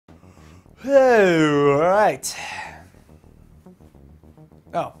All right.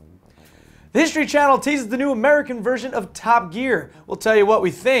 Oh. The History Channel teases the new American version of Top Gear. We'll tell you what we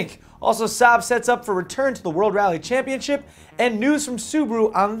think. Also, SAAB sets up for return to the World Rally Championship, and news from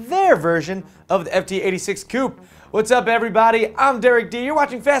Subaru on their version of the FT86 Coupe. What's up, everybody? I'm Derek D. You're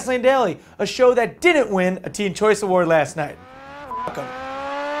watching Fastlane Daily, a show that didn't win a Teen Choice Award last night. Welcome.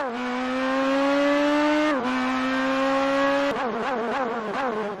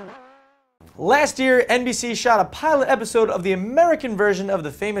 Last year, NBC shot a pilot episode of the American version of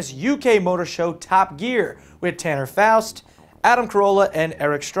the famous UK motor show Top Gear with Tanner Faust, Adam Carolla, and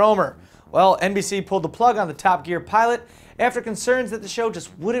Eric Stromer. Well, NBC pulled the plug on the Top Gear pilot after concerns that the show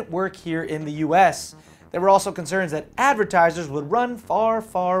just wouldn't work here in the US. There were also concerns that advertisers would run far,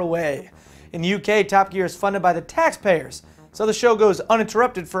 far away. In the UK, Top Gear is funded by the taxpayers, so the show goes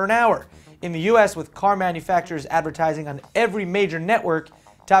uninterrupted for an hour. In the US, with car manufacturers advertising on every major network,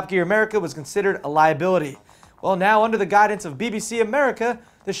 Top Gear America was considered a liability. Well, now under the guidance of BBC America,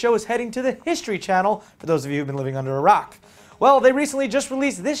 the show is heading to the History Channel, for those of you who've been living under a rock. Well, they recently just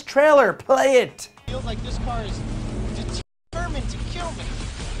released this trailer. Play it! Feels like this car is determined to kill me.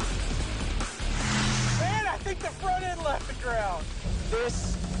 Man, I think the front end left the ground.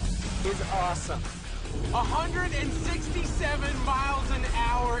 This is awesome. 167 miles an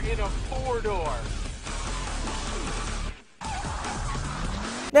hour in a four-door.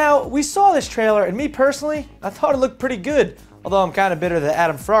 Now, we saw this trailer, and me personally, I thought it looked pretty good, although I'm kind of bitter that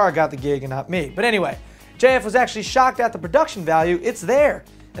Adam Farrar got the gig and not me. But anyway, JF was actually shocked at the production value. It's there,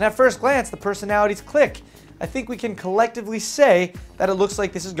 and at first glance, the personalities click. I think we can collectively say that it looks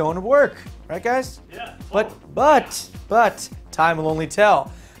like this is going to work. Right, guys? Yeah. But, time will only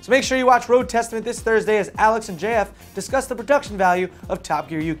tell. So make sure you watch Road Testament this Thursday as Alex and JF discuss the production value of Top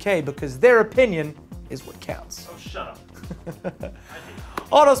Gear UK, because their opinion is what counts. Oh, shut up.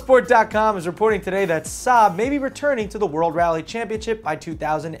 Autosport.com is reporting today that SAAB may be returning to the World Rally Championship by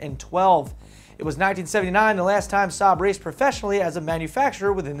 2012. It was 1979 the last time SAAB raced professionally as a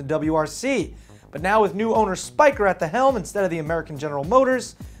manufacturer within the WRC. But now with new owner Spyker at the helm instead of the American General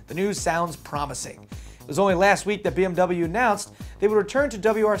Motors, the news sounds promising. It was only last week that BMW announced they would return to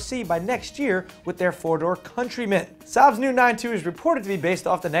WRC by next year with their four-door Countryman. SAAB's new 9.2 is reported to be based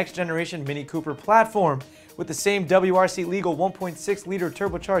off the next generation Mini Cooper platform, with the same WRC legal 1.6-liter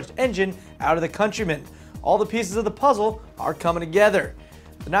turbocharged engine out of the Countryman. All the pieces of the puzzle are coming together.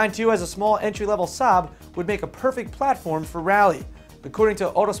 The 9.2 as a small entry-level SAAB would make a perfect platform for rally. According to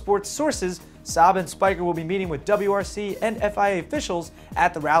Autosport's sources, SAAB and Spyker will be meeting with WRC and FIA officials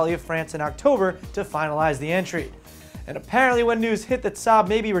at the Rally of France in October to finalize the entry. And apparently when news hit that SAAB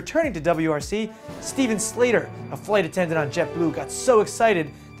may be returning to WRC, Steven Slater, a flight attendant on JetBlue, got so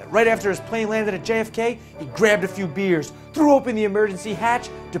excited that right after his plane landed at JFK, he grabbed a few beers, threw open the emergency hatch,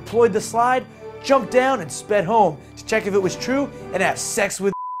 deployed the slide, jumped down, and sped home to check if it was true and have sex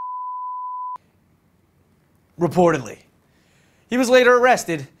with reportedly. He was later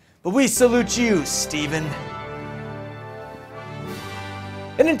arrested, but we salute you, Steven.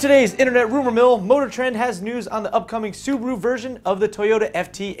 And in today's internet rumor mill, Motor Trend has news on the upcoming Subaru version of the Toyota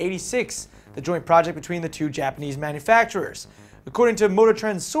FT86, the joint project between the two Japanese manufacturers. According to Motor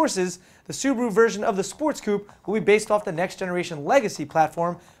Trend's sources, the Subaru version of the sports coupe will be based off the next generation Legacy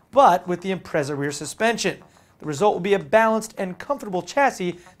platform, but with the Impreza rear suspension. The result will be a balanced and comfortable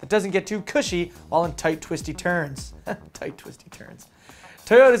chassis that doesn't get too cushy while in tight, twisty turns. Tight, twisty turns.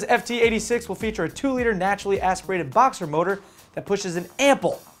 Toyota's FT86 will feature a 2-liter naturally aspirated boxer motor that pushes an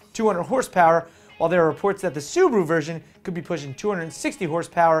ample 200 horsepower, while there are reports that the Subaru version could be pushing 260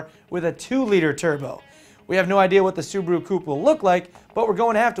 horsepower with a 2-liter turbo. We have no idea what the Subaru Coupe will look like, but we're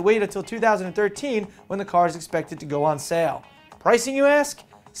going to have to wait until 2013 when the car is expected to go on sale. Pricing, you ask?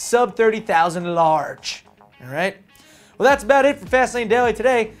 Sub $30,000 large. All right? Well, that's about it for Fastlane Daily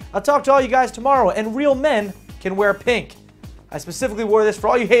today. I'll talk to all you guys tomorrow, and real men can wear pink. I specifically wore this for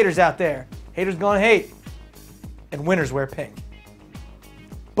all you haters out there. Haters gonna hate. And winners wear pink.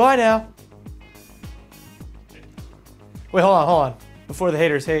 Bye now. Wait, hold on. Before the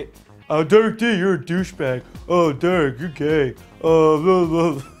haters hate. Oh, Derek D, you're a douchebag. Oh, Derek, you're gay. Oh, blah,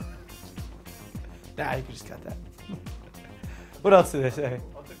 blah. Nah, you can just cut that. What else did they say?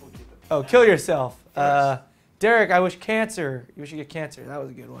 Oh, kill yourself. Derek, I wish cancer. You wish you get cancer. That was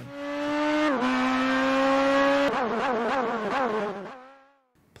a good one.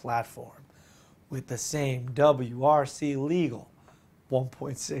 Platform with the same WRC legal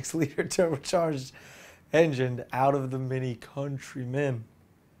 1.6-liter turbocharged engine out of the Mini Countryman.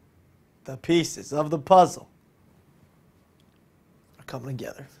 The pieces of the puzzle are coming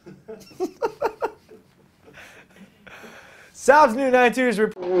together. SAAB's new 9.2 is